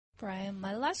Brian,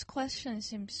 my last question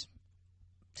seems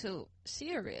too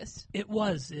serious. It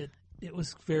was. It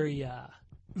was very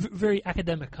very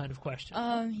academic kind of question.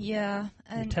 Yeah.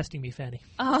 You're testing me, Fanny.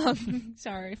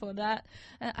 Sorry for that.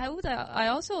 And I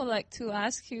also like to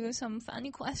ask you some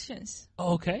funny questions.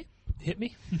 Okay, hit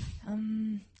me.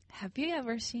 Have you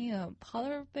ever seen a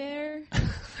polar bear?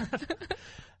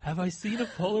 Have I seen a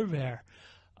polar bear?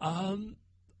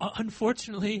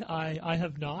 Unfortunately, I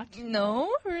have not. No,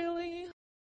 really?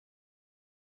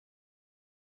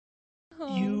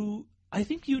 I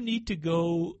think you need to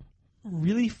go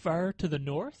really far to the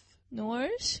north.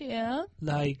 North, yeah.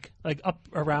 Like up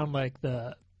around like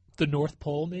the North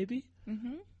Pole, maybe.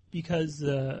 Mm-hmm. Because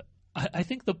I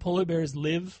think the polar bears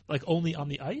live like only on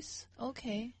the ice.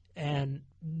 Okay. And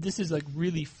this is like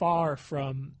really far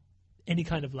from any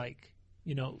kind of like,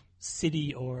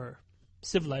 city or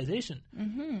civilization.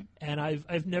 Mm-hmm. And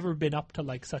I've never been up to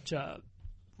like such a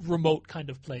remote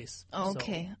kind of place.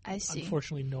 Okay, So, I see.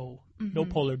 Unfortunately, no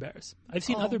polar bears. I've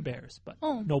seen other bears, but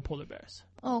no polar bears.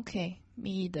 Okay, me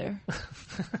either.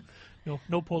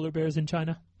 No polar bears in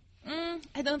China.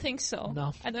 I don't think so.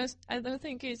 No, I don't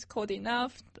think it's cold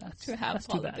enough to have that's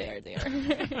polar bear there.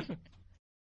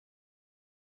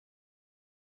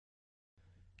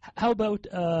 How about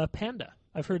panda?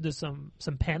 I've heard there's some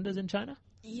pandas in China.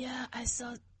 Yeah, I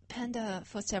saw panda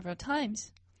for several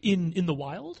times. In the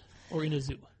wild or in a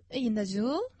zoo? In the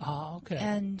zoo. Ah, okay.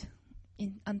 And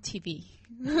on TV.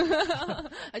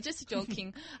 I'm just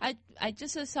joking. I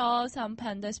just saw some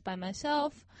pandas by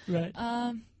myself. Right.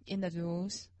 In the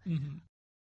zoos. Mm-hmm.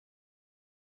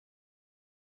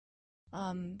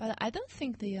 But I don't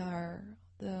think they are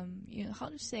how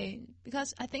to say,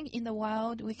 because I think in the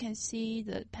wild we can see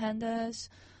the pandas,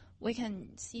 we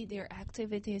can see their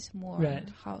activities more. Right.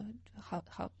 How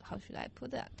should I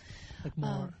put that? Like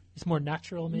more, it's more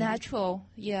natural, maybe. Natural,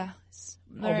 yeah, it's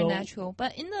very natural.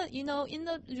 But in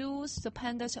the zoos, the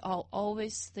pandas are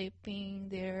always sleeping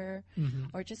there,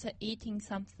 or just eating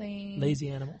something. Lazy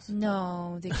animals.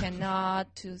 No, they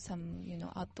cannot do some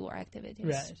outdoor activities.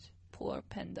 Right. Poor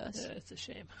pandas. It's a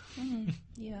shame.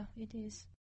 Yeah, it is.